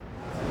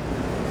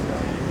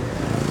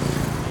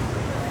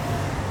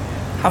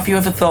Have you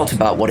ever thought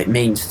about what it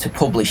means to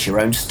publish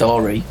your own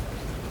story?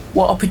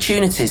 What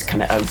opportunities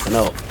can it open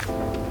up?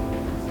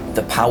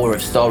 The power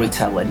of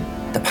storytelling,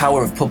 the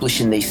power of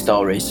publishing these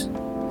stories.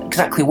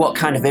 Exactly what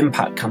kind of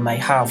impact can they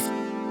have?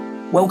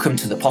 Welcome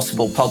to the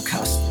Possible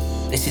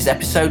Podcast. This is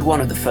episode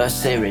 1 of the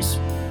first series.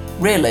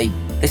 Really,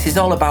 this is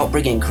all about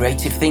bringing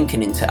creative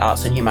thinking into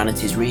arts and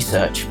humanities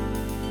research.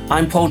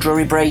 I'm Paul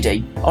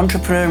Drury-Brady,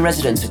 entrepreneur in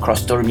residence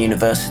across Durham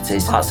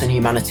University's Arts and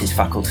Humanities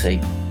faculty.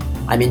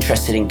 I'm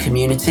interested in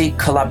community,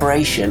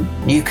 collaboration,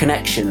 new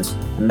connections,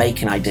 and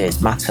making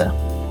ideas matter.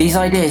 These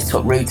ideas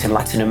took root in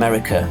Latin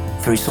America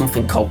through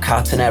something called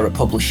Cartonera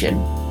Publishing.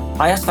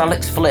 I asked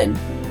Alex Flynn,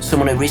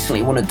 someone who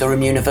recently won a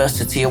Durham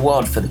University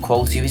award for the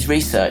quality of his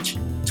research,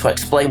 to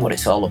explain what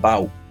it's all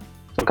about.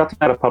 So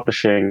Cartonera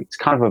Publishing is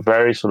kind of a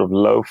very sort of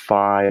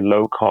lo-fi,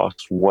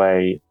 low-cost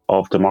way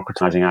of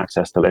democratizing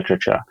access to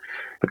literature.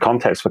 The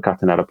context for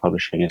Cartonera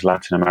Publishing is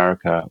Latin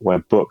America, where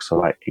books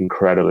are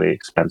incredibly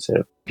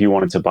expensive. If you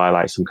wanted to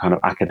buy some kind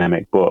of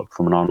academic book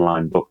from an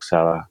online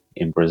bookseller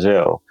in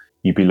Brazil,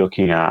 you'd be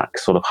looking at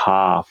sort of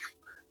half,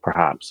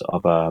 perhaps,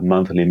 of a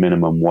monthly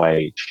minimum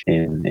wage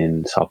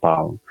in Sao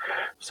Paulo.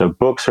 So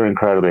books are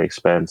incredibly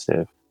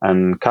expensive.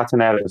 And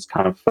Cartonera's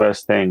kind of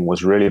first thing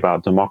was really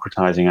about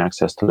democratizing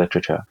access to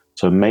literature.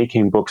 So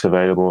making books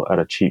available at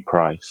a cheap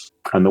price.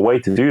 And the way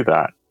to do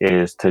that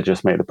is to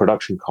just make the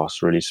production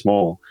costs really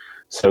small.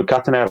 So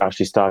Cartonera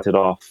actually started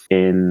off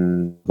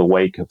in the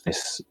wake of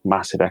this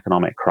massive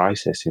economic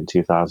crisis in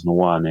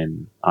 2001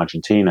 in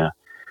Argentina.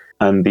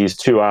 And these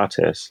two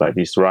artists,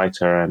 this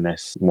writer and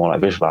this more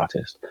visual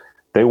artist,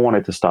 they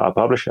wanted to start a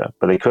publisher,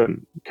 but they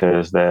couldn't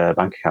because their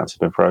bank accounts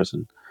had been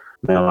frozen.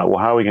 And they're like, well,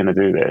 how are we going to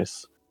do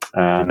this?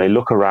 And they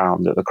look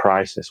around at the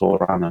crisis all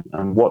around them,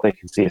 and what they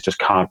can see is just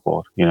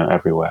cardboard,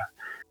 everywhere.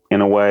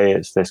 In a way,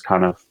 it's this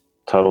kind of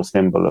total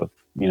symbol of,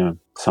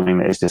 something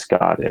that is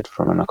discarded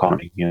from an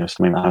economy,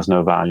 something that has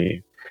no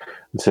value.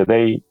 And so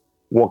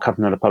what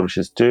Cartonera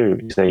publishers do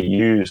is they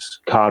use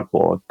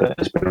cardboard that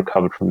has been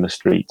recovered from the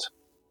street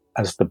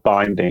as the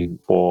binding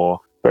for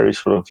very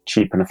sort of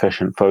cheap and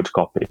efficient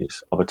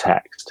photocopies of a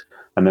text.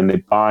 And then they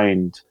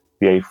bind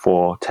the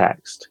A4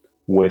 text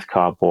with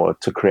cardboard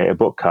to create a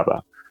book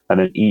cover. And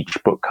then each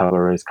book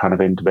cover is kind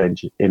of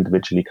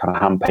individually kind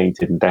of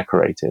hand-painted and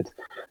decorated.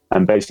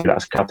 And basically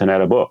that's a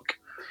Cartonera book.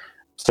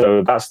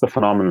 So that's the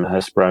phenomenon that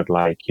has spread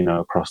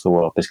across the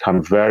world. This kind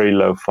of very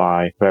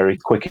lo-fi, very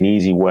quick and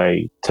easy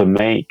way to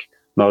make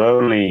not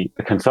only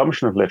the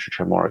consumption of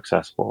literature more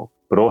accessible,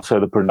 but also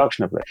the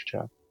production of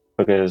literature.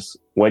 Because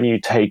when you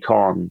take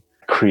on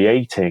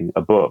creating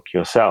a book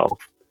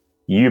yourself,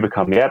 you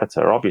become the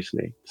editor,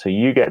 obviously. So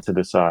you get to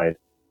decide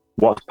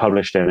what's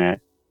published in it,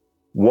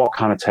 what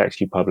kind of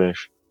text you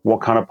publish, what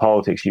kind of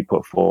politics you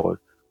put forward,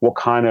 what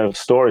kind of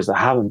stories that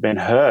haven't been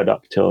heard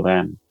up till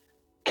then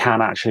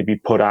can actually be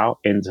put out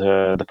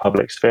into the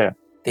public sphere.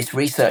 This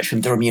research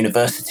from Durham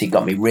University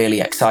got me really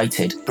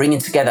excited, bringing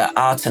together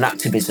art and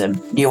activism,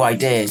 new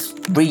ideas,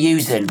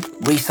 reusing,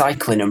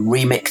 recycling and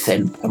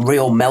remixing, a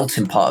real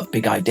melting pot of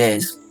big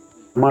ideas.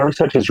 My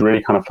research is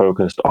really kind of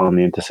focused on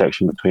the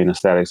intersection between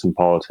aesthetics and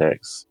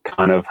politics,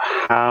 kind of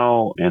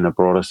how, in a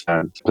broader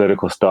sense,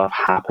 political stuff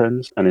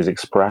happens and is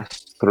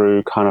expressed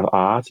through kind of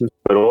art,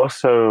 but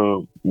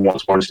also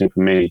what's more interesting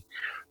for me,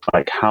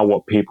 how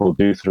what people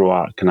do through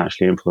art can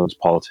actually influence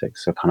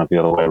politics, so kind of the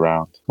other way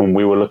around. When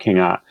we were looking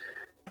at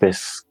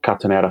this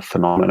Cartonera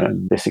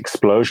phenomenon, this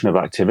explosion of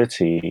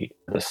activity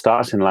that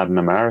starts in Latin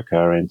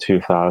America in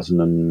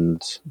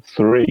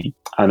 2003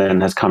 and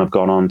then has kind of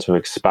gone on to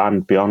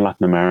expand beyond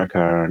Latin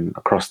America and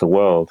across the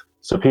world.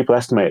 So people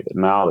estimate that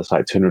now there's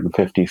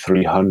 250,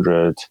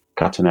 300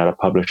 Cartonera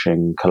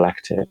publishing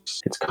collectives.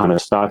 It's kind of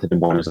started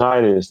in Buenos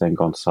Aires, then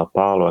gone to Sao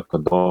Paulo,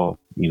 Ecuador,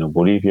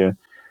 Bolivia,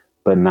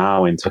 but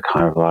now into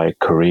kind of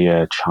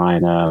Korea,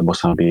 China,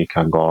 Mozambique,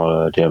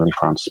 Angola, Germany,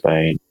 France,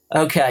 Spain.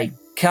 Okay.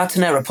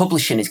 Cartonera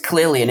Publishing is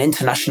clearly an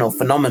international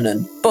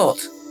phenomenon, but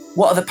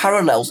what are the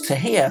parallels to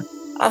here?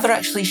 Are there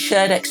actually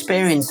shared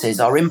experiences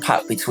or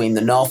impact between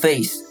the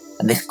Northeast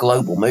and this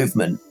global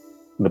movement?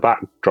 The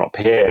backdrop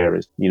here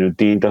is,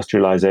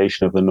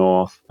 deindustrialization of the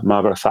North,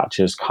 Margaret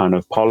Thatcher's kind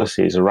of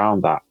policies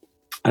around that.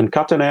 And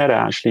Cartonera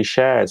actually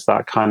shares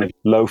that kind of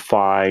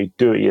lo-fi,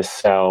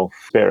 do-it-yourself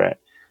spirit.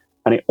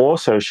 And it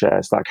also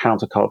shares that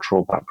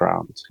countercultural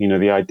background,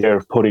 the idea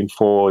of putting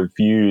forward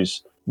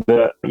views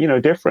that,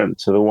 different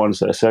to the ones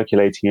that are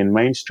circulating in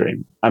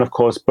mainstream. And of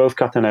course, both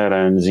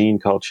Cartonera and zine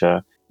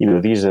culture,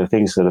 these are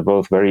things that are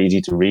both very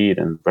easy to read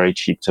and very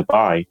cheap to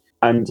buy.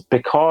 And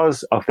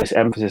because of this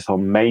emphasis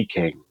on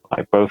making,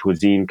 both with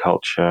zine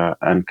culture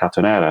and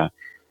Cartonera,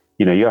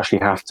 you actually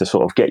have to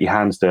sort of get your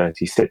hands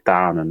dirty, sit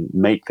down and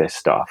make this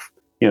stuff.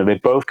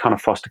 They both kind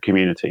of foster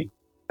community.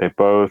 They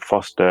both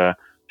foster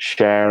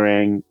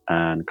sharing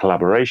and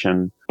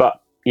collaboration.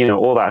 But,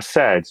 all that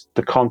said,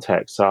 the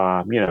contexts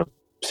are,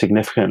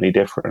 significantly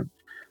different.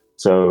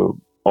 So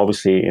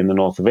obviously in the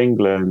north of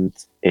England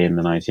in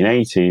the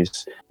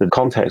 1980s, the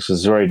context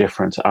was very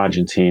different to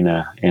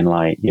Argentina in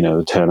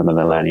the turn of the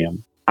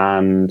millennium.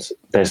 And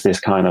there's this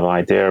kind of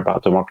idea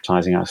about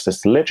democratizing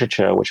access to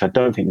literature, which I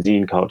don't think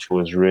zine culture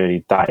was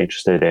really that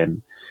interested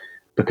in,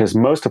 because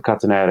most of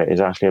Catanera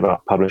is actually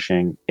about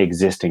publishing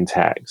existing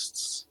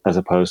texts as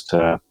opposed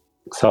to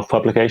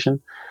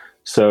self-publication.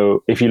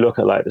 So if you look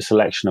at like the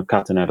selection of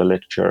Catanera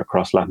literature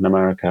across Latin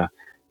America,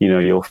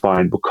 you'll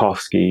find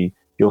Bukowski,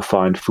 you'll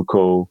find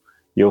Foucault,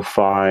 you'll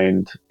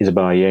find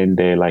Isabel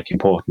Allende, like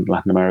important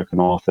Latin American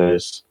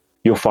authors.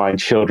 You'll find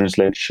children's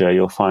literature.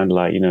 You'll find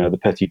like, the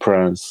Petit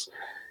Prince.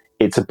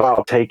 It's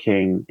about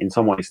taking, in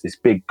some ways, this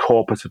big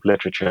corpus of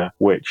literature,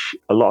 which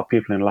a lot of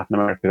people in Latin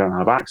America don't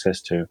have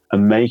access to,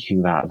 and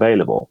making that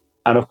available.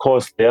 And of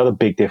course, the other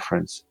big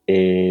difference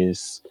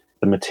is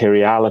the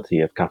materiality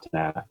of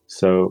Catanera.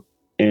 So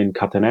in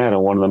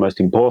Catanera, one of the most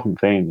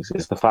important things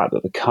is the fact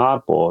that the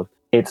cardboard,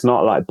 it's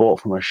not like bought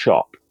from a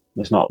shop.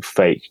 It's not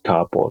fake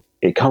cardboard.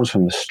 It comes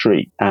from the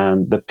street.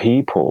 And the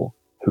people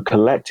who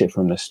collect it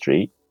from the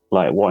street,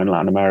 like what in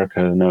Latin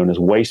America are known as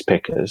waste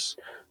pickers.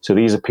 So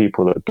these are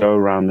people that go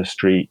around the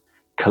street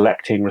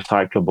collecting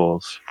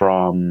recyclables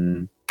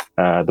from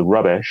the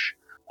rubbish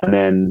and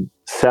then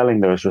selling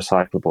those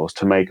recyclables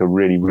to make a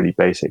really, really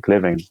basic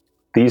living.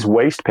 These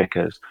waste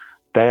pickers,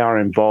 they are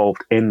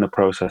involved in the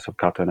process of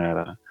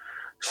Catanera.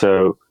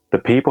 So the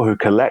people who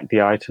collect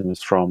the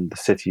items from the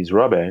city's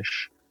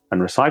rubbish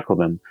and recycle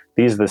them,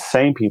 these are the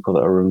same people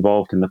that are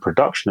involved in the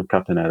production of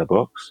Catanera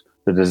books,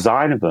 the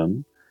design of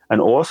them, and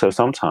also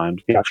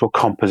sometimes the actual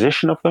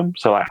composition of them.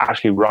 So like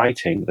actually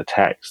writing the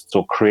texts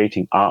or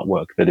creating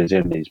artwork that is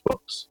in these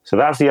books. So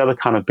that's the other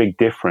kind of big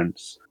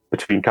difference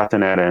between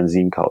Catanera and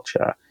zine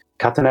culture.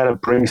 Catanera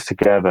brings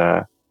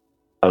together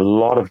a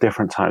lot of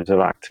different types of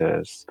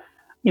actors,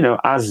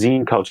 as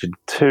zine culture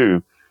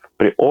too,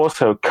 but it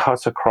also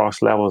cuts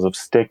across levels of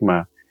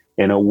stigma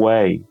in a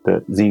way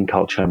that zine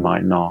culture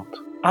might not.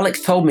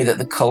 Alex told me that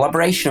the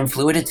collaboration and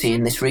fluidity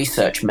in this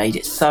research made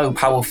it so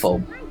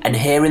powerful. And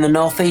here in the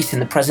Northeast in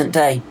the present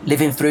day,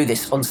 living through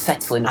this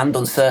unsettling and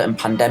uncertain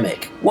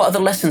pandemic, what are the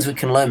lessons we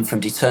can learn from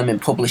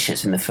determined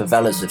publishers in the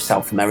favelas of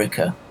South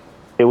America?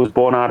 It was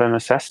born out of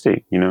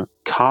necessity.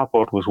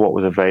 Cardboard was what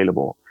was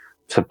available.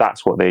 So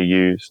that's what they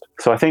used.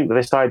 So I think that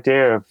this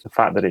idea of the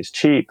fact that it's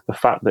cheap, the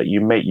fact that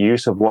you make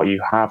use of what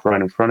you have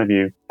right in front of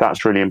you,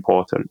 that's really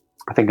important.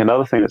 I think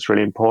another thing that's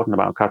really important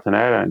about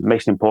Catanera and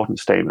makes an important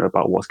statement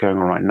about what's going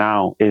on right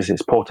now is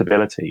its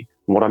portability.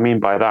 And what I mean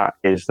by that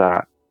is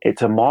that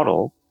it's a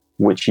model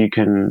which you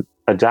can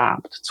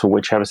adapt to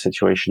whichever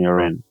situation you're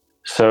in.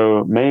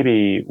 So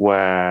maybe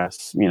where,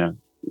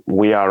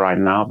 we are right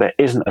now, there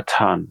isn't a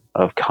ton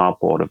of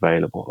cardboard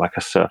available, like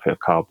a surfeit of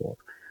cardboard,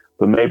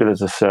 but maybe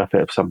there's a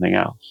surfeit of something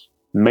else.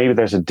 Maybe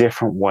there's a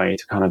different way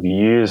to kind of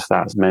use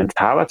that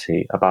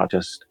mentality about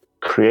just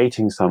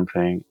creating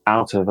something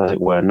out of, as it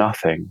were,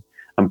 nothing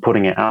and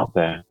putting it out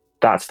there.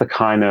 That's the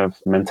kind of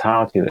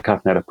mentality that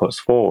Catanera puts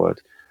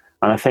forward.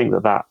 And I think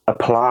that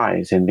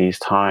applies in these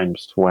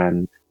times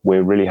when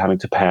we're really having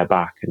to pare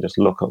back and just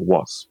look at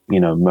what's,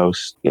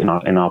 most in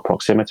our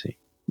proximity.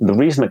 The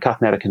reason that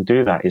Catanera can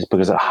do that is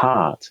because at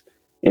heart,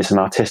 it's an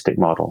artistic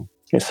model.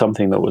 It's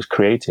something that was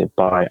created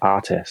by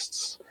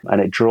artists.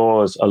 And it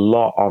draws a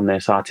lot on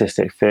this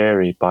artistic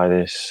theory by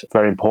this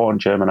very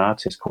important German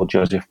artist called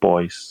Joseph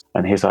Beuys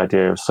and his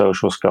idea of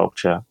social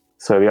sculpture.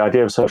 So the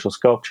idea of social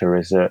sculpture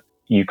is that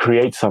you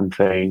create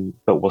something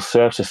that will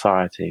serve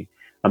society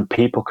and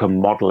people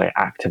can model it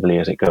actively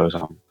as it goes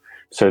on.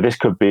 So this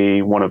could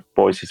be one of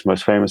Beuys's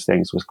most famous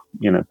things was,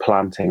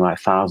 planting like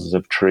thousands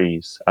of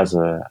trees as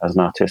an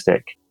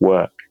artistic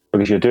work,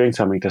 because you're doing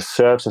something to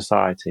serve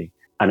society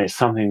and it's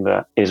something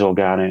that is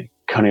organic,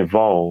 can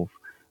evolve,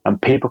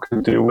 and people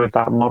can do with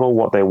that model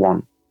what they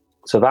want.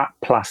 So that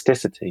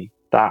plasticity,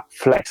 that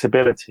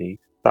flexibility,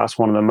 that's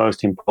one of the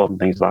most important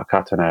things about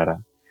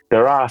Catanera.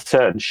 There are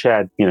certain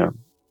shared,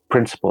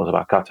 principles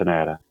about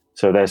Catanera.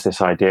 So there's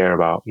this idea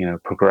about,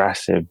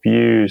 progressive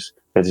views.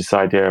 There's this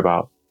idea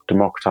about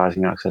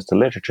democratizing access to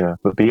literature.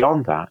 But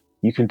beyond that,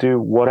 you can do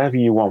whatever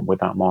you want with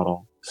that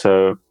model.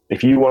 So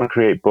if you want to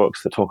create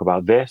books that talk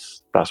about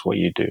this, that's what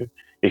you do.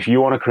 If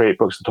you want to create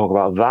books that talk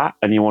about that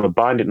and you want to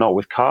bind it not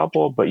with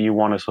cardboard, but you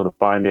want to sort of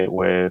bind it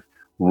with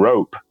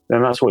rope,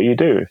 then that's what you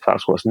do if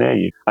that's what's near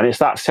you. And it's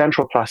that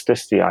central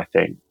plasticity, I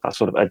think, that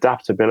sort of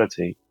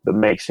adaptability that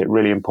makes it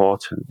really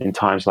important in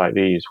times like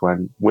these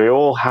when we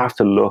all have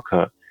to look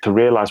at, to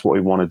realize what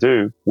we want to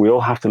do, we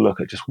all have to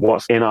look at just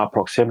what's in our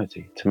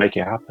proximity to make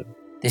it happen.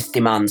 This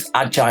demands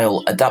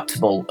agile,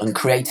 adaptable, and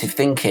creative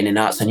thinking in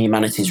arts and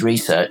humanities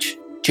research.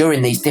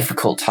 During these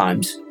difficult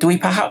times, do we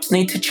perhaps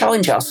need to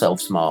challenge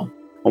ourselves more?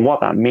 And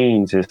what that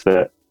means is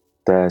that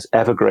there's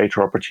ever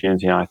greater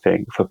opportunity, I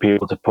think, for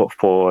people to put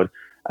forward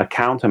a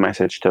counter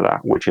message to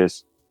that, which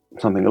is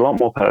something a lot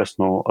more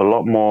personal, a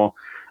lot more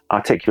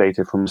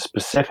articulated from a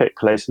specific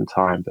place and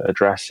time that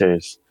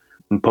addresses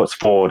and puts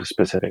forward a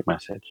specific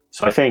message.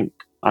 So I think,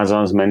 as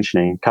I was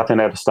mentioning,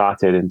 Catanera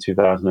started in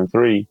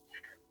 2003.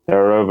 There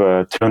are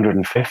over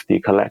 250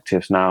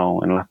 collectives now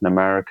in Latin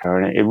America,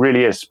 and it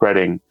really is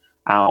spreading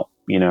out.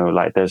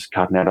 Like there's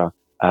Catanera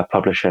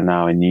publisher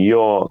now in New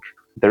York,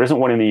 There isn't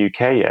one in the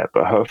UK yet,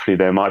 but hopefully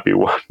there might be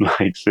one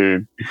like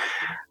soon.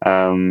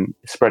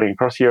 Spreading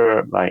across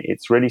Europe, like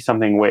it's really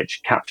something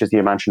which captures the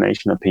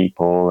imagination of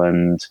people,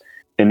 and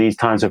in these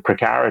times of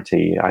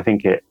precarity, I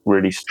think it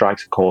really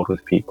strikes a chord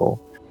with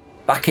people.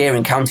 Back here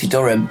in County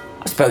Durham,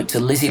 I spoke to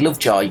Lizzie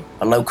Lovejoy,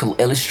 a local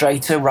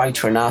illustrator,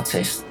 writer and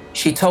artist.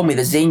 She told me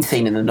the zine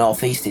scene in the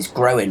North East is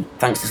growing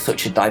thanks to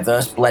such a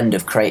diverse blend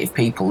of creative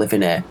people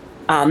living here.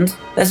 And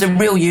there's a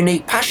real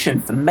unique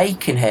passion for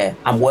making here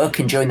and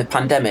working during the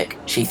pandemic.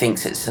 She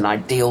thinks it's an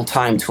ideal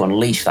time to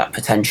unleash that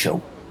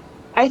potential.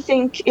 I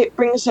think it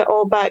brings it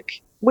all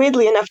back,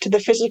 weirdly enough, to the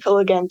physical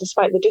again,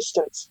 despite the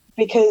distance,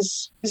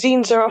 because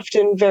zines are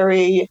often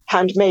very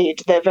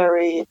handmade. They're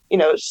very,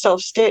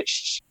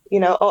 self-stitched.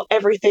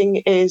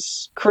 Everything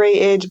is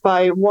created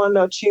by one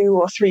or two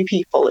or three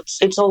people.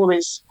 It's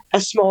always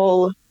a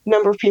small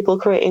number of people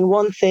creating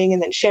one thing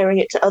and then sharing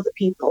it to other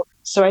people.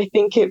 So I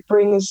think it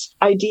brings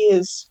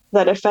ideas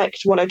that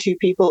affect one or two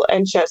people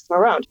and shares them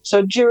around.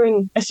 So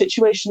during a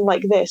situation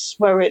like this,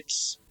 where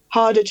it's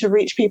harder to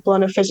reach people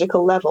on a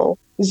physical level,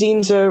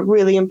 zines are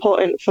really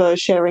important for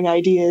sharing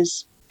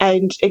ideas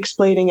and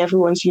explaining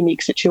everyone's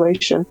unique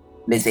situation.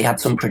 Lizzie had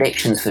some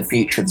predictions for the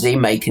future of zine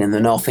making in the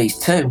North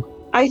East too.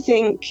 I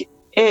think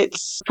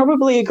it's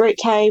probably a great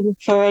time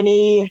for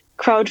any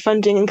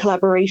crowdfunding and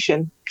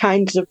collaboration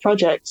kinds of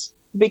projects,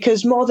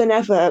 because more than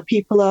ever,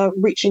 people are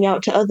reaching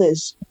out to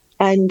others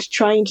and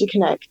trying to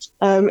connect.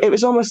 It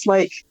was almost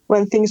like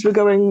when things were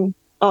going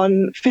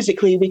on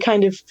physically, we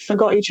kind of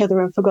forgot each other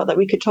and forgot that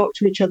we could talk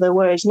to each other,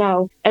 whereas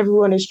now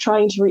everyone is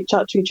trying to reach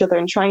out to each other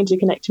and trying to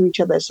connect to each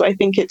other. So I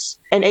think it's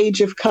an age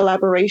of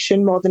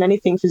collaboration more than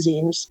anything for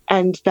zines,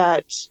 and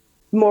that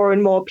more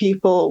and more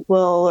people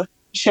will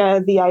share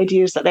the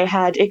ideas that they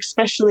had,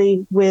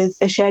 especially with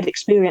a shared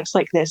experience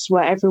like this,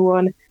 where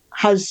everyone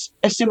has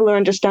a similar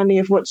understanding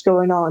of what's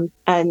going on,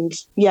 and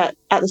yet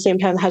at the same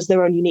time has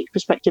their own unique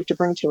perspective to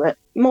bring to it.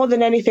 More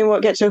than anything,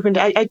 what gets opened,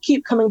 I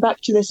keep coming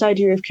back to this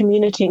idea of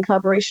community and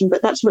collaboration,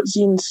 but that's what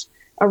zines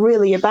are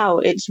really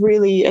about. It's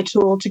really a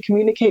tool to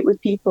communicate with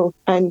people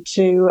and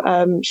to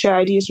share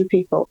ideas with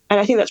people. And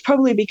I think that's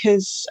probably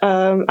because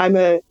I'm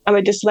a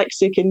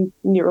dyslexic and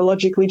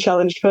neurologically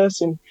challenged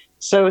person.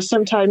 So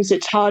sometimes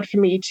it's hard for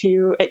me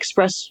to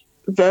express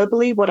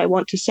verbally what I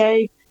want to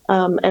say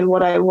and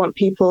what I want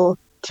people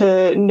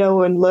to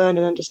know and learn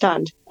and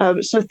understand.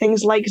 So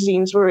things like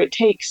zines, where it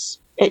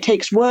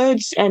takes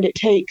words and it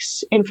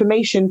takes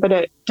information, but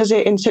it does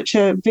it in such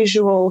a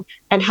visual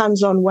and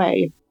hands-on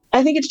way.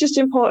 I think it's just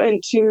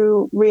important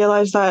to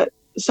realize that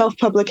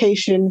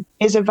self-publication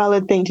is a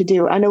valid thing to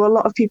do. I know a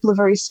lot of people are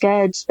very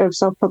scared of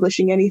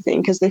self-publishing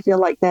anything because they feel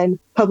like then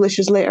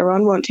publishers later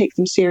on won't take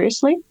them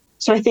seriously.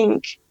 So I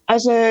think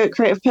as a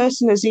creative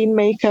person, a zine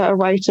maker, a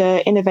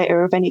writer,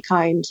 innovator of any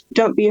kind,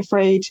 don't be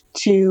afraid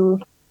to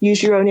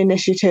use your own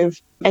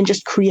initiative and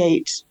just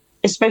create,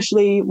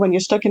 especially when you're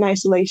stuck in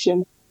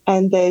isolation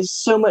and there's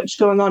so much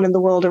going on in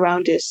the world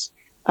around us.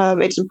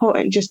 It's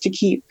important just to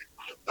keep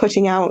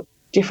putting out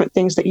different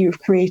things that you've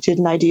created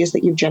and ideas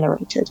that you've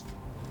generated.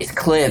 It's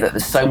clear that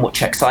there's so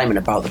much excitement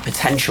about the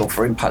potential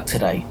for impact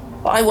today.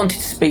 But I wanted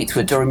to speak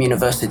to a Durham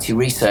University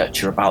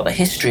researcher about the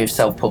history of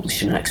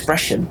self-publishing and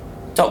expression.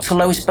 Dr.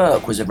 Lois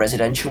Burke was a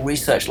residential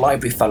research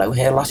library fellow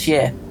here last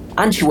year,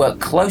 and she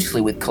worked closely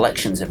with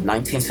collections of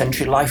 19th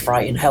century life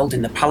writing held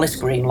in the Palace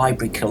Green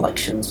Library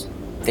collections.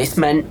 This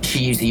meant she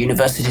used the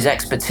university's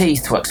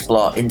expertise to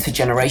explore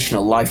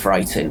intergenerational life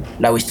writing.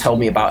 Lois told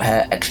me about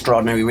her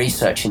extraordinary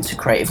research into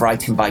creative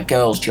writing by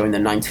girls during the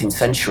 19th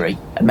century.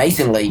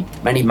 Amazingly,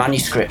 many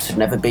manuscripts had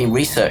never been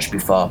researched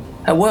before.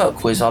 Her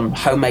work was on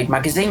homemade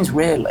magazines,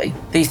 really.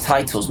 These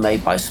titles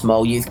made by a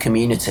small youth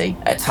community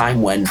at a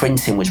time when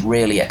printing was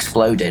really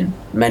exploding.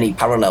 Many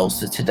parallels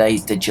to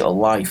today's digital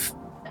life.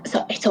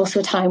 So it's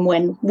also a time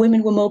when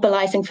women were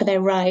mobilising for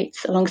their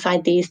rights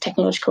alongside these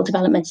technological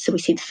developments. So we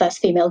see the first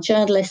female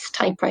journalists,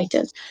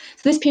 typewriters.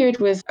 So this period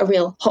was a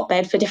real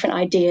hotbed for different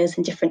ideas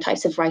and different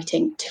types of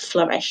writing to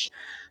flourish.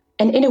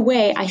 And in a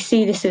way, I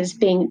see this as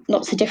being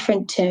not so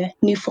different to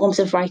new forms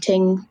of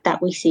writing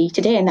that we see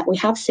today and that we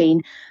have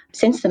seen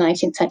since the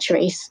 19th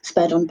century,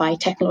 spurred on by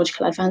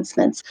technological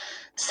advancements.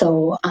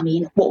 So,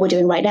 what we're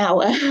doing right now,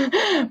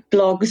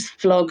 blogs,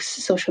 vlogs,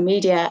 social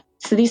media.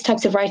 So these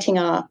types of writing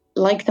are,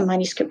 like the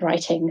manuscript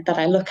writing that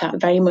I look at,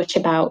 very much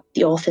about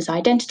the author's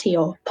identity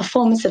or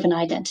performance of an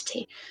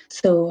identity.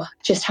 So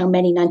just how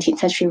many 19th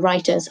century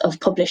writers of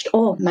published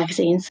or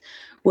magazines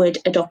would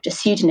adopt a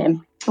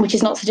pseudonym, which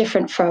is not so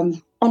different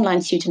from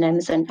online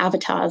pseudonyms and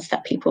avatars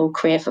that people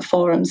create for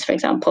forums, for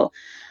example.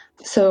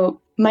 So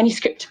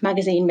manuscript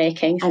magazine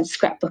making and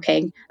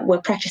scrapbooking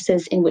were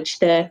practices in which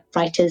the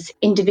writer's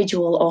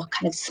individual or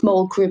kind of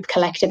small group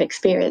collective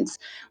experience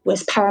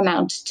was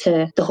paramount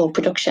to the whole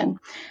production.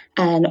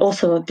 And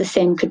also the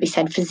same could be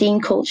said for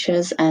zine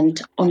cultures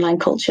and online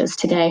cultures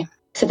today.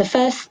 So the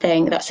first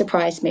thing that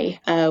surprised me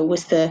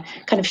was the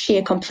kind of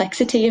sheer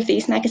complexity of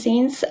these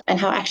magazines and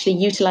how actually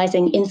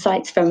utilising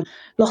insights from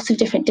lots of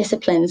different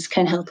disciplines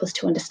can help us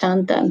to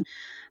understand them.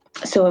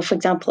 So, for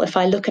example, if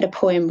I look at a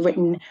poem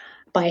written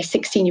by a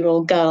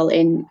 16-year-old girl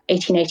in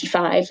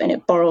 1885, and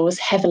it borrows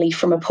heavily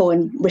from a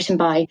poem written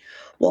by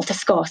Walter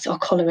Scott or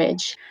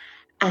Coleridge.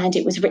 And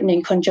it was written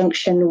in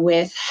conjunction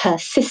with her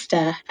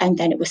sister, and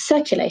then it was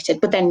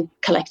circulated, but then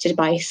collected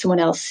by someone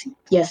else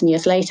years and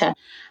years later.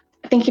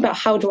 Thinking about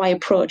how do I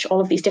approach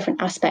all of these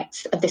different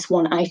aspects of this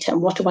one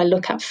item? What do I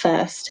look at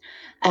first?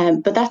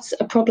 But that's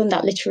a problem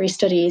that literary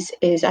studies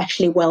is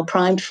actually well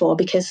primed for,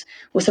 because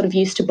we're sort of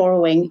used to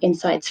borrowing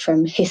insights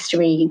from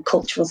history,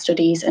 cultural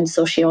studies, and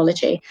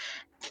sociology,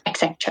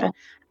 etc.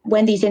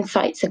 When these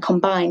insights are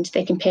combined,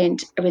 they can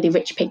paint a really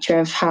rich picture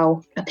of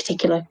how a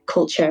particular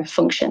culture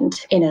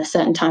functioned in a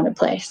certain time and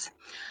place.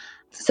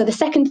 So the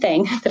second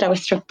thing that I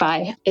was struck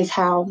by is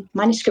how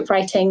manuscript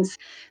writings,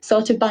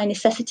 sort of by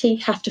necessity,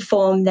 have to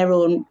form their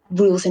own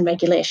rules and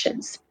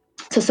regulations.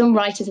 So some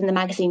writers in the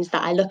magazines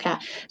that I look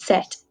at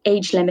set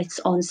age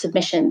limits on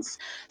submissions.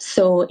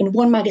 So in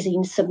one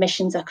magazine,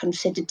 submissions are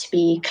considered to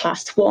be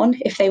class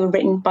 1 if they were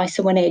written by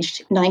someone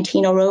aged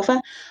 19 or over,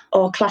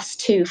 or class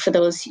 2 for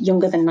those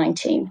younger than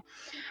 19.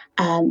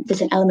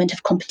 There's an element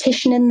of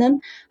competition in them.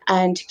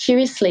 And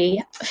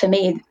curiously, for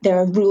me, there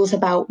are rules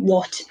about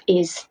what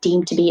is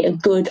deemed to be a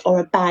good or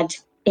a bad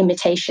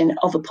imitation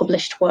of a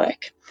published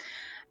work.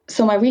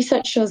 So my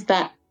research shows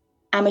that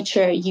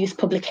amateur youth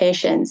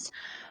publications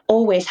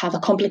always have a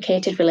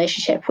complicated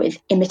relationship with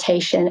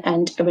imitation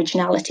and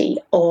originality,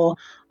 or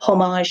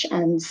homage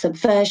and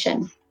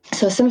subversion.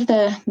 So some of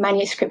the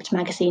manuscript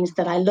magazines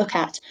that I look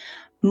at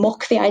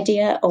mock the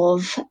idea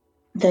of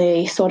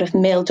the sort of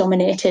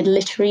male-dominated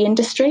literary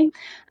industry.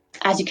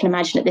 As you can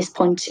imagine, at this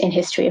point in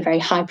history, a very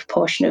high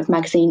proportion of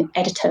magazine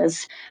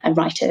editors and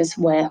writers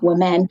were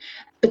men.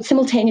 But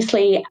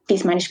simultaneously,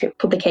 these manuscript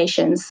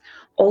publications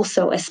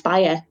also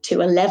aspire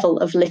to a level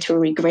of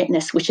literary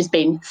greatness which has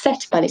been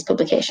set by these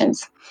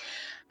publications.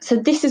 So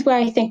this is where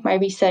I think my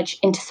research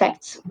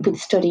intersects with the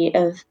study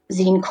of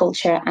zine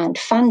culture and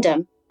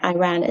fandom. I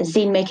ran a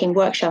zine making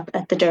workshop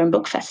at the Durham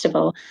Book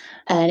Festival,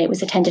 and it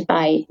was attended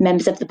by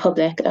members of the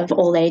public of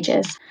all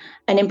ages.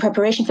 And in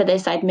preparation for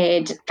this, I'd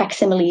made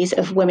facsimiles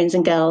of women's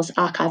and girls'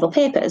 archival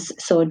papers,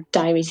 so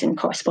diaries and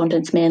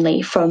correspondence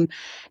mainly, from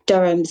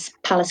Durham's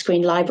Palace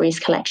Green Library's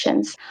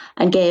collections,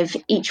 and gave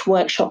each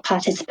workshop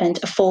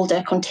participant a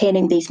folder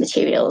containing these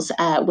materials,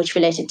 which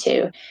related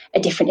to a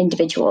different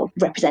individual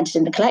represented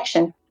in the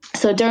collection.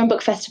 So Durham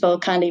Book Festival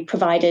kindly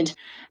provided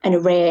an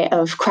array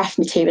of craft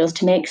materials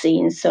to make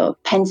zines, so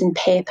pens and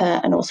paper,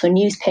 and also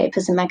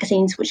newspapers and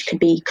magazines, which could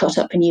be cut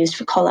up and used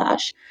for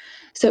collage.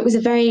 So it was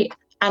a very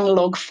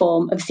analogue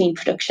form of zine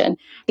production.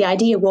 The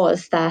idea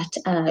was that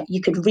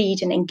you could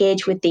read and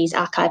engage with these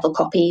archival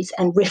copies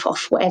and riff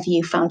off whatever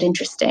you found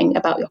interesting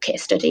about your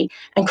case study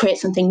and create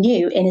something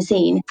new in a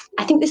zine.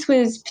 I think this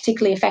was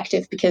particularly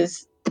effective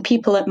because the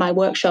people at my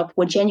workshop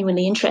were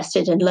genuinely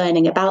interested in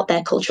learning about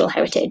their cultural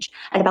heritage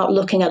and about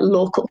looking at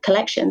local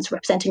collections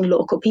representing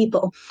local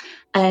people.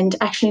 And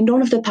actually,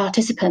 none of the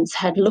participants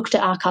had looked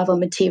at archival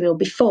material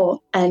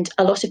before, and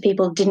a lot of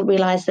people didn't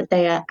realise that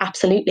they are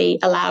absolutely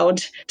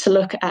allowed to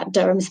look at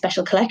Durham's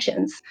special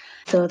collections.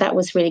 So that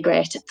was really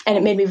great. And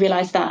it made me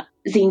realise that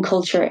zine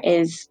culture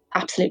is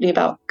absolutely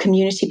about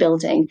community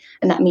building,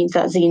 and that means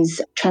that zines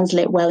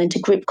translate well into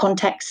group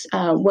contexts,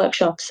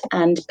 workshops,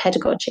 and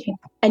pedagogy.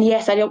 And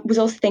yes, I was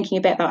also thinking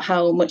a bit about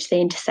how much they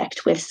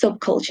intersect with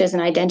subcultures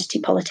and identity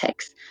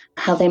politics,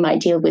 how they might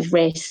deal with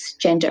race,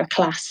 gender,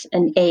 class,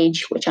 and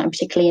age, which I'm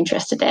particularly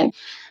interested in.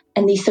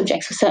 And these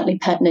subjects were certainly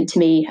pertinent to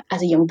me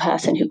as a young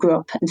person who grew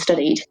up and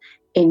studied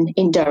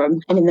in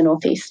Durham and in the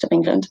northeast of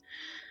England.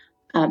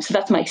 So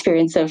that's my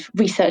experience of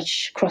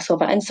research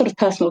crossover and sort of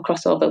personal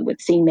crossover with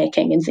zine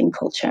making and zine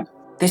culture.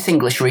 This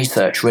English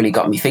research really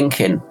got me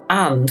thinking,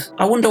 and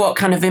I wonder what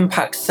kind of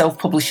impact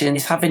self-publishing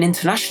is having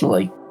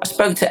internationally. I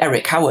spoke to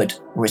Eric Howard,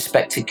 a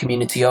respected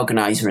community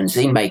organiser and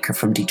zine maker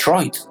from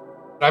Detroit.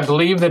 I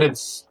believe that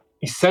it's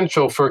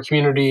essential for a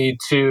community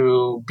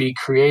to be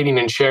creating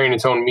and sharing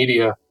its own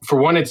media. For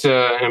one, it's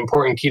an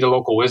important key to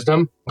local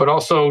wisdom, but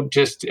also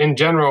just in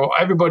general,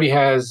 everybody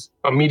has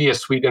a media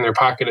suite in their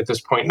pocket at this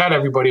point. Not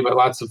everybody, but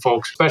lots of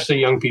folks, especially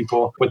young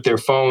people with their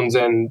phones.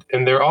 And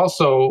they're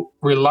also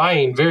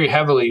relying very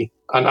heavily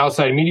on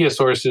outside media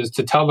sources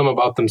to tell them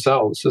about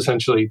themselves,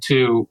 essentially,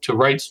 to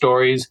write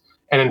stories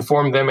and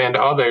inform them and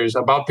others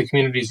about the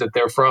communities that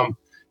they're from.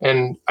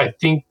 And I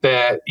think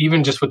that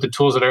even just with the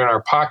tools that are in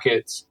our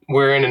pockets,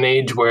 we're in an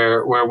age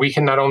where we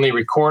can not only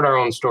record our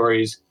own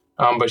stories,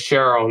 but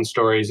share our own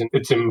stories. And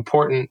it's an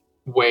important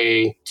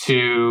way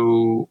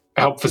to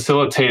help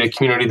facilitate a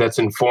community that's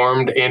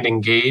informed and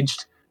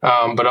engaged,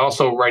 but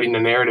also writing a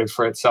narrative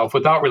for itself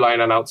without relying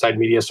on outside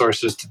media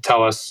sources to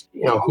tell us,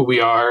 who we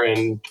are,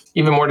 and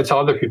even more to tell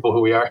other people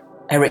who we are.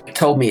 Eric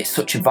told me it's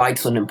such a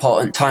vital and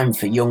important time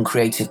for young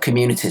creative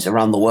communities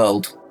around the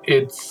world.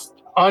 It's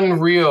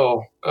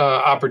unreal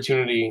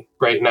opportunity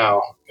right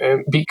now,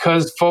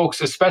 because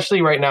folks,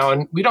 especially right now,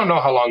 and we don't know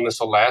how long this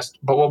will last,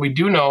 but what we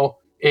do know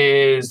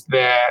is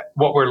that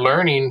what we're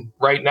learning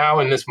right now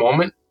in this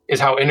moment is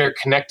how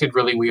interconnected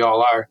really we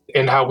all are,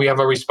 and how we have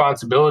a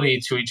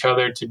responsibility to each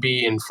other to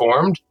be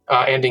informed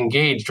and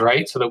engaged,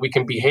 right? So that we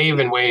can behave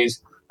in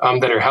ways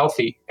that are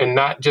healthy, and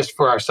not just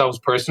for ourselves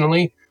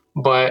personally,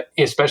 but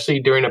especially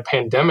during a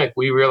pandemic,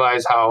 we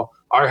realize how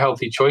our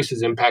healthy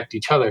choices impact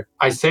each other.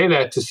 I say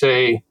that to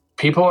say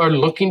people are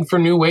looking for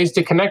new ways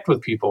to connect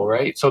with people,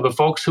 right? So the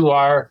folks who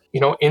are,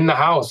 in the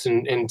house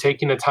and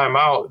taking the time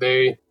out,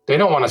 they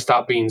don't want to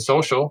stop being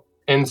social.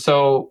 And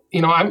so,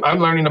 I'm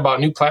learning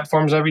about new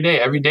platforms every day.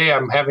 Every day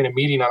I'm having a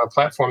meeting on a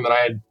platform that I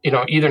had,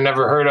 either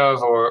never heard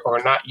of or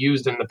not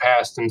used in the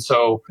past. And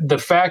so the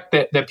fact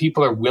that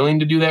people are willing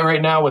to do that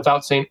right now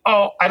without saying,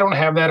 oh, I don't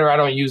have that or I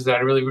don't use that,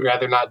 I'd really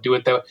rather not do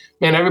it that way.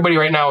 Man, everybody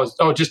right now is,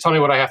 oh, just tell me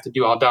what I have to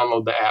do. I'll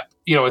download the app.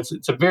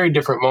 It's a very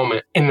different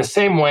moment. In the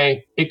same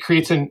way, it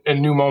creates a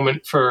new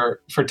moment for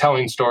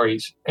telling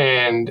stories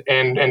and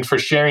for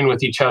sharing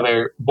with each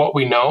other what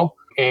we know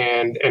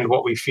and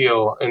what we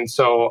feel. And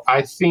so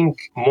I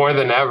think more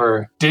than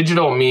ever,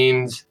 digital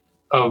means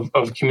of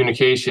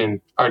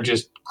communication are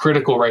just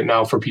critical right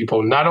now for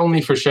people, not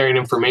only for sharing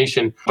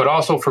information, but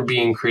also for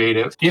being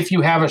creative. If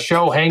you have a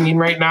show hanging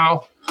right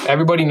now,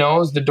 everybody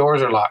knows the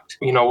doors are locked.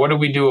 What do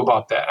we do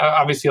about that?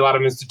 Obviously, a lot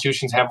of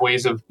institutions have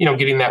ways of,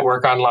 getting that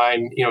work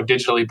online,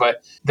 digitally,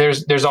 but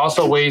there's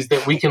also ways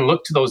that we can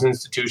look to those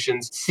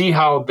institutions, see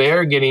how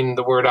they're getting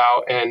the word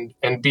out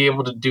and be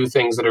able to do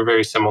things that are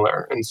very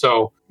similar. And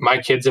so my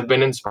kids have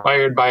been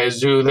inspired by a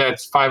zoo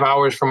that's 5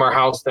 hours from our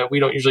house that we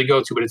don't usually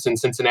go to, but it's in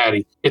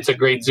Cincinnati. It's a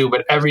great zoo,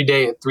 but every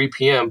day at 3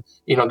 p.m.,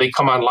 they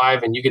come on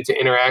live and you get to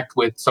interact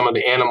with some of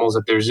the animals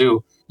at their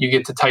zoo. You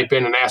get to type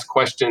in and ask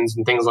questions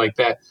and things like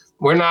that.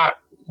 We're not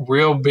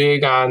real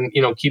big on,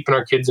 keeping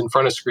our kids in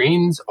front of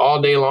screens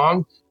all day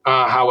long.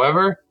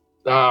 However,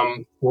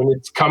 when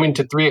it's coming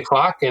to 3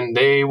 o'clock and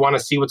they want to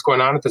see what's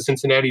going on at the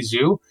Cincinnati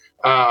Zoo,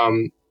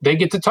 they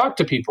get to talk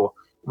to people.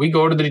 We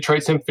go to the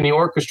Detroit Symphony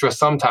Orchestra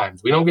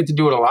sometimes. We don't get to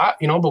do it a lot,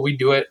 but we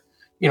do it,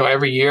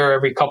 every year,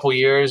 every couple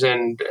years.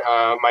 And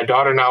my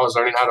daughter now is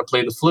learning how to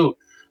play the flute.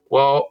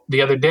 Well,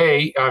 the other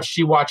day,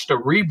 she watched a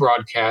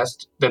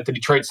rebroadcast that the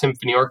Detroit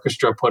Symphony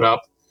Orchestra put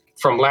up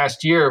from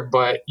last year,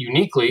 but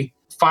uniquely,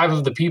 5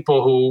 of the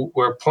people who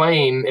were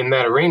playing in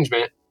that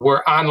arrangement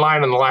were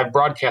online on the live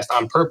broadcast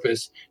on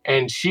purpose.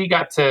 And she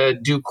got to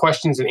do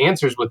questions and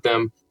answers with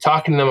them,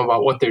 talking to them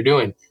about what they're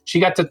doing. She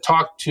got to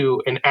talk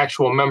to an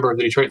actual member of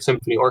the Detroit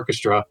Symphony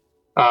Orchestra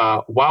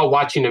while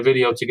watching a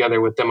video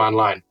together with them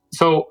online.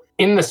 So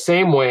in the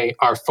same way,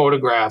 our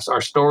photographs,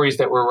 our stories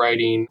that we're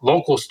writing,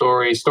 local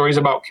stories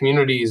about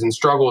communities and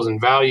struggles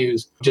and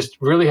values, just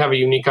really have a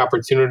unique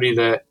opportunity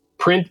that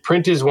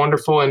print is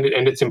wonderful and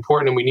it's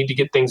important, and we need to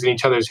get things in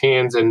each other's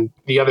hands. And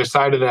the other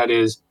side of that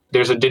is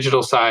there's a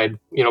digital side,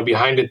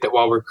 behind it, that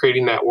while we're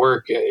creating that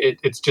work,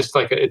 it's just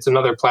like it's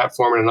another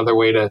platform and another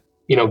way to,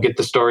 get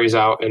the stories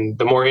out. And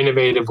the more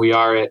innovative we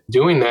are at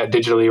doing that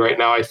digitally right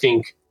now, I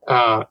think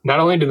not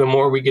only do the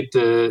more we get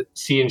to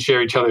see and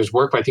share each other's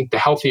work, but I think the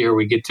healthier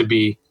we get to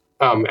be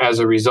as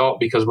a result,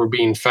 because we're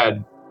being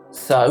fed.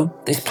 So,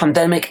 this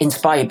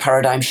pandemic-inspired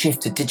paradigm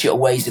shift to digital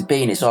ways of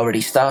being is already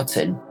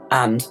starting,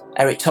 and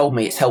Eric told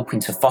me it's helping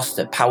to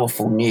foster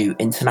powerful new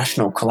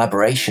international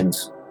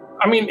collaborations.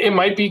 I mean, it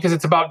might be because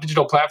it's about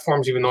digital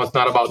platforms, even though it's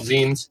not about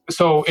zines.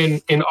 So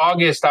in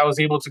August, I was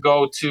able to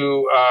go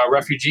to a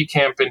refugee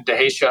camp in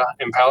Dheisheh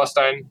in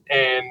Palestine,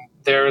 and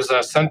there's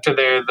a center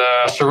there, the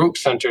Sharuk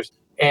Centers,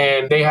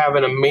 and they have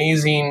an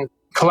amazing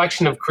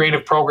collection of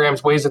creative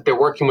programs, ways that they're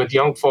working with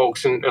young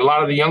folks. And a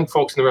lot of the young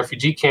folks in the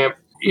refugee camp,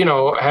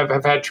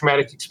 have had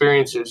traumatic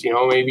experiences,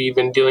 maybe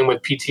even dealing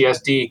with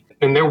PTSD.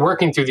 And they're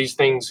working through these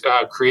things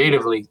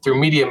creatively through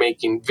media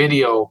making,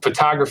 video,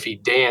 photography,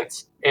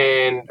 dance.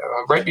 And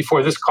right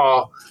before this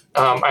call,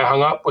 I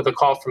hung up with a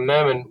call from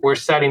them, and we're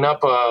setting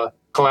up a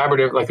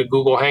collaborative, like a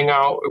Google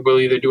Hangout. We'll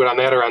either do it on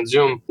that or on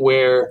Zoom,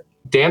 where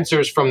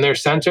dancers from their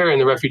center in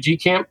the refugee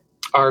camp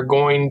are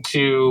going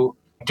to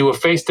do a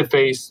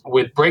face-to-face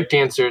with break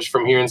dancers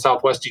from here in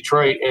Southwest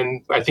Detroit.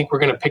 And I think we're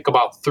going to pick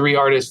about 3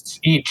 artists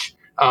each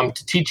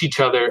to teach each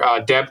other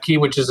dabki,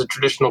 which is a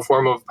traditional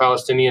form of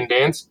Palestinian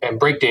dance,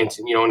 and breakdancing,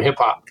 and hip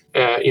hop,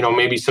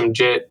 maybe some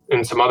jit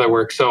and some other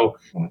work. So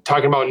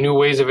talking about new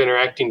ways of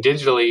interacting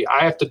digitally,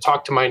 I have to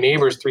talk to my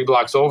neighbors 3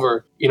 blocks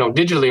over,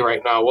 digitally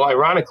right now. Well,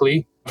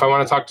 ironically, if I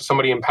want to talk to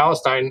somebody in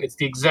Palestine, it's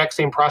the exact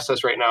same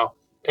process right now.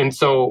 And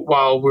so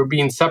while we're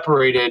being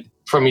separated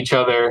from each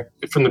other,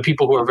 from the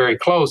people who are very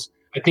close,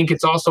 I think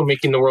it's also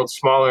making the world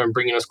smaller and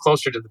bringing us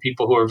closer to the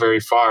people who are very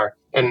far.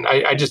 And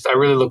I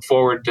really look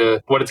forward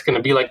to what it's going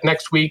to be like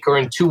next week or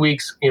in 2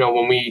 weeks,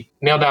 when we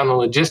nail down the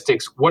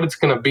logistics, what it's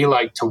going to be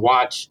like to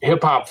watch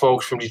hip hop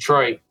folks from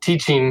Detroit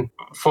teaching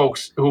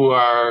folks who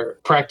are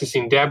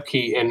practicing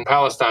dabki in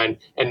Palestine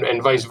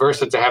and vice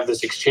versa, to have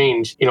this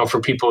exchange,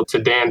 for people to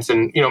dance.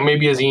 And,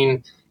 maybe a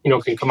zine,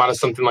 can come out of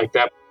something like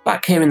that.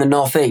 Back here in the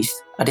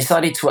Northeast, I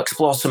decided to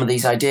explore some of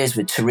these ideas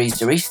with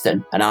Teresa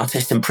Easton, an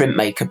artist and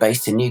printmaker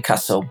based in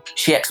Newcastle.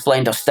 She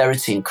explained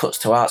austerity and cuts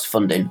to arts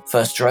funding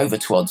first drove her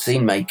towards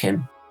zine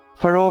making.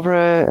 for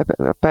over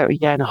about a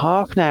year and a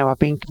half now, I've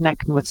been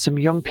connecting with some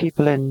young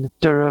people in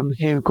Durham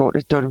who go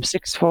to Durham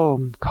Sixth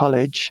Form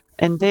College,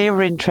 and they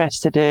were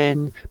interested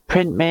in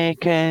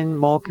printmaking,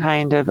 more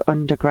kind of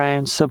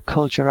underground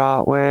subculture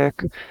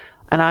artwork.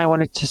 And I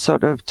wanted to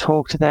sort of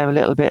talk to them a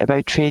little bit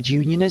about trade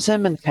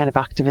unionism and the kind of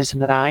activism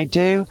that I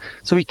do.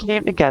 So we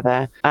came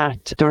together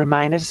at the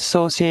Miners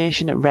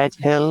Association at Red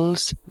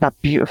Hills, that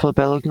beautiful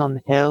building on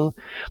the hill.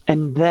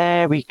 And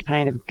there we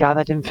kind of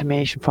gathered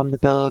information from the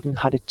building,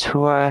 had a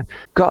tour,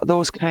 got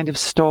those kind of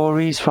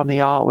stories from the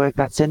artwork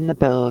that's in the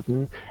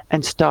building,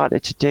 and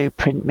started to do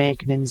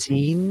printmaking and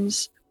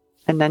zines.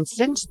 And then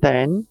since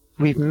then,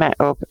 we've met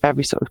up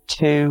every sort of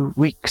 2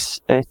 weeks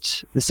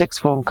at the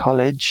Sixth Form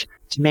College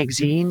to make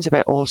zines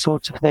about all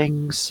sorts of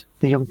things.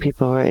 The young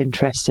people were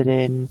interested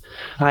in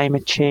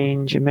climate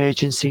change,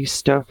 emergency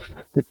stuff,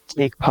 that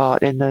take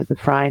part in the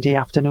Friday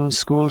afternoon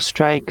school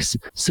strikes.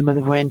 Some of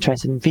them were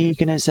interested in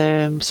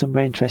veganism, some were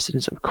interested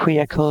in sort of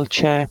queer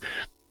culture.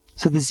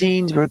 So the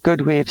zines were a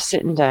good way of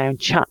sitting down,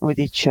 chatting with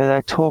each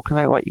other, talking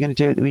about what you're going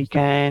to do at the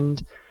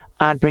weekend.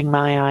 I'd bring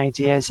my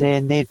ideas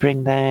in, they'd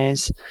bring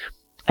theirs.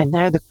 And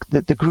now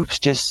the group's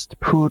just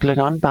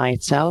poodling on by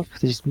itself.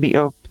 They just meet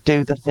up,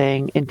 do the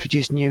thing,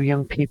 introduce new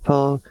young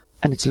people,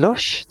 and it's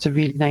lush. It's a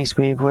really nice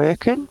way of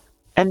working.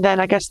 And then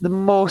I guess the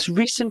most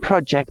recent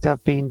project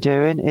I've been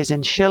doing is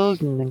in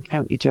Shildon in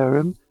County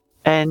Durham.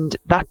 And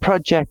that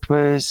project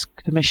was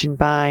commissioned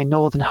by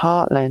Northern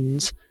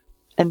Heartlands.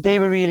 And they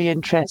were really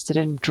interested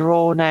in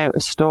drawing out a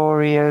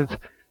story of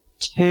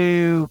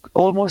 2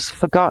 almost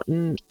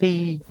forgotten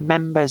key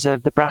members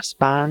of the brass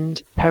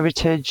band,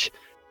 Heritage.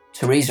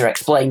 Teresa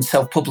explained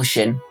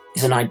self-publishing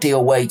is an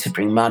ideal way to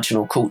bring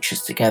marginal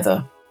cultures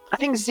together. I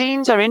think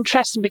zines are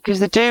interesting because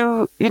they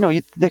do,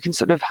 they can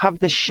sort of have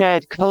this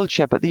shared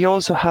culture, but they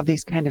also have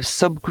these kind of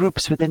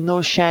subgroups within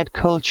those shared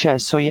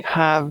cultures. So you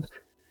have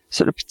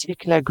sort of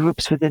particular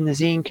groups within the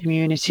zine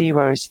community,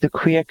 where it's the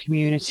queer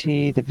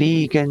community, the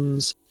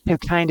vegans, who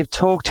kind of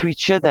talk to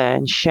each other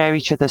and share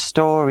each other's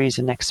stories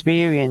and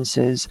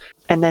experiences.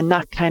 And then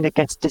that kind of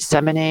gets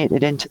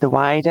disseminated into the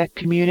wider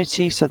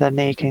community, so then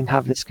they can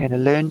have this kind of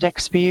learned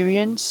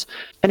experience.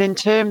 And in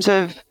terms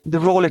of the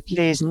role it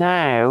plays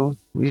now,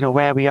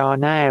 where we are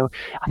now,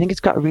 I think it's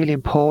got a really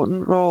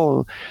important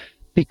role,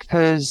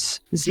 because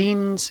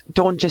zines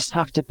don't just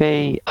have to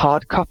be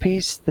hard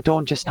copies. They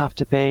don't just have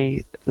to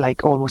be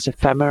like almost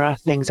ephemera,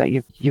 things that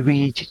you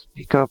read, you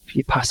pick up,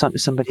 you pass on to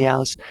somebody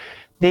else.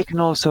 They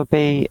can also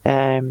be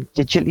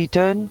digitally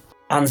done.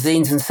 And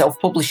zines and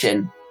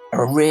self-publishing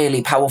are a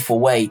really powerful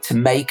way to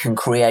make and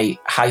create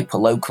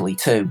hyper-locally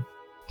too.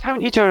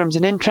 County Durham's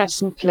an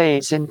interesting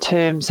place in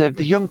terms of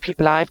the young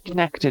people I've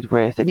connected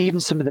with, and even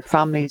some of the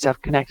families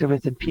I've connected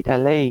with in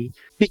Peterlee,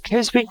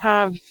 because we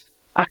have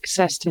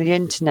access to the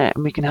internet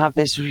and we can have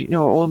this,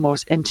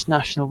 almost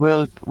international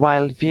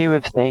worldwide view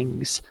of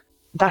things.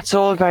 That's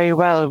all very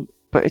well,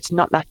 but it's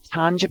not that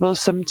tangible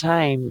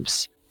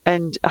sometimes.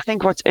 And I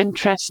think what's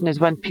interesting is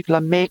when people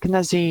are making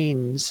their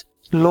zines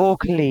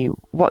locally,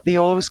 what they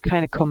always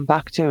kind of come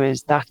back to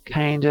is that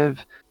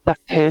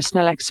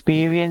personal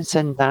experience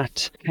and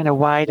that kind of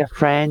wider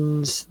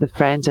friends, the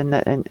friends in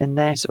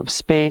their sort of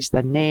space,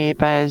 their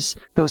neighbours,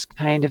 those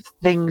kind of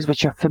things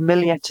which are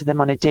familiar to them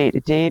on a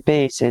day-to-day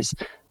basis.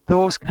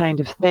 Those kind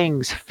of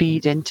things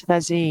feed into their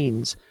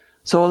zines.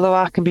 So although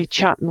I can be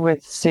chatting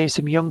with, say,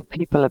 some young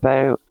people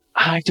about,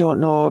 I don't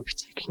know, a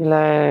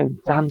particular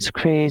dance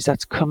craze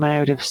that's come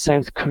out of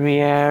South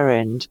Korea,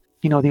 and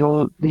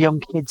the young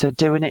kids are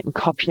doing it and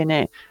copying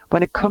it.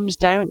 When it comes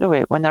down to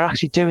it, when they're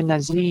actually doing their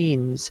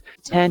zines,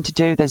 they tend to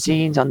do their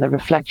zines on the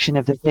reflection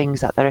of the things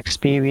that they're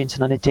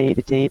experiencing on a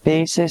day-to-day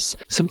basis.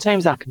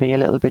 Sometimes that can be a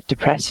little bit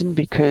depressing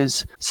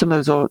because some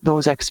of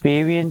those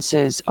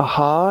experiences are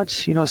hard.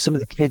 Some of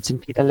the kids in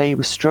Peterlee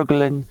were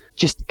struggling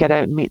just to get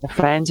out and meet their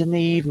friends in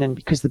the evening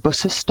because the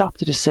buses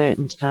stopped at a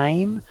certain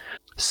time.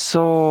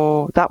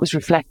 So that was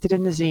reflected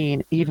in the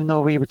zine, even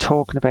though we were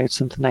talking about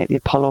something like the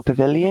Apollo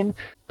Pavilion.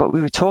 But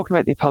we were talking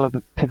about the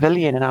Apollo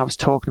Pavilion, and I was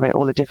talking about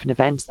all the different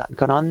events that had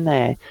gone on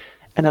there.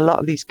 And a lot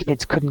of these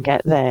kids couldn't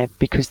get there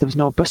because there was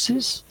no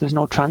buses, there was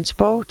no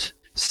transport.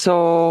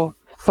 So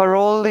for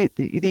all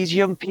these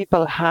young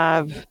people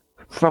have,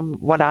 from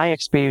what I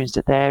experienced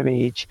at their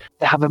age,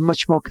 they have a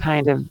much more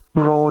kind of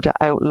broader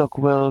outlook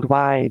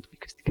worldwide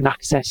because they can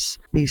access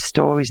these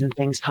stories and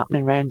things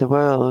happening around the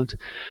world.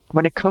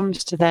 When it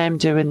comes to them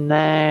doing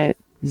their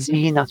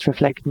zine that's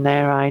reflecting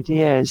their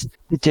ideas,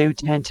 they do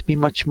tend to be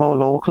much more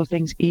local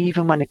things,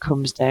 even when it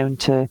comes down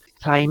to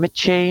climate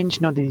change.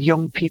 The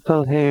young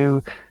people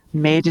who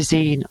made a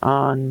zine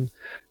on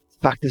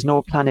the fact there's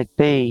no planet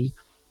B,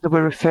 they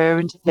were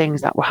referring to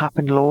things that were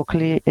happening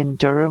locally in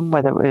Durham,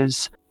 whether it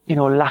was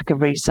lack of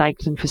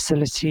recycling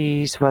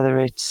facilities, whether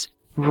it's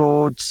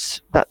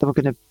roads that they were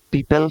going to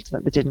be built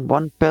that they didn't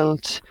want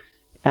built,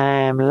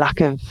 lack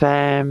of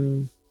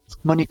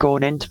money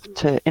going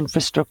into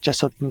infrastructure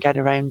so they can get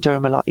around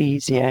Durham a lot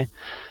easier.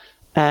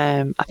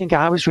 I think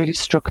I was really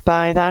struck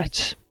by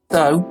that.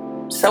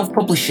 So,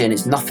 self-publishing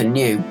is nothing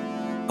new,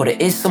 but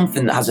it is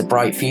something that has a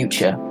bright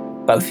future.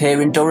 both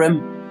here in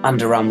Durham and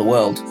around the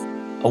world.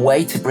 A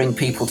way to bring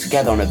people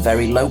together on a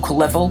very local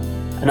level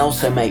and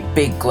also make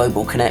big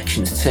global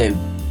connections too,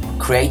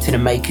 creating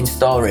and making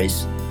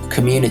stories,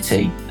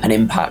 community and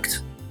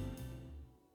impact.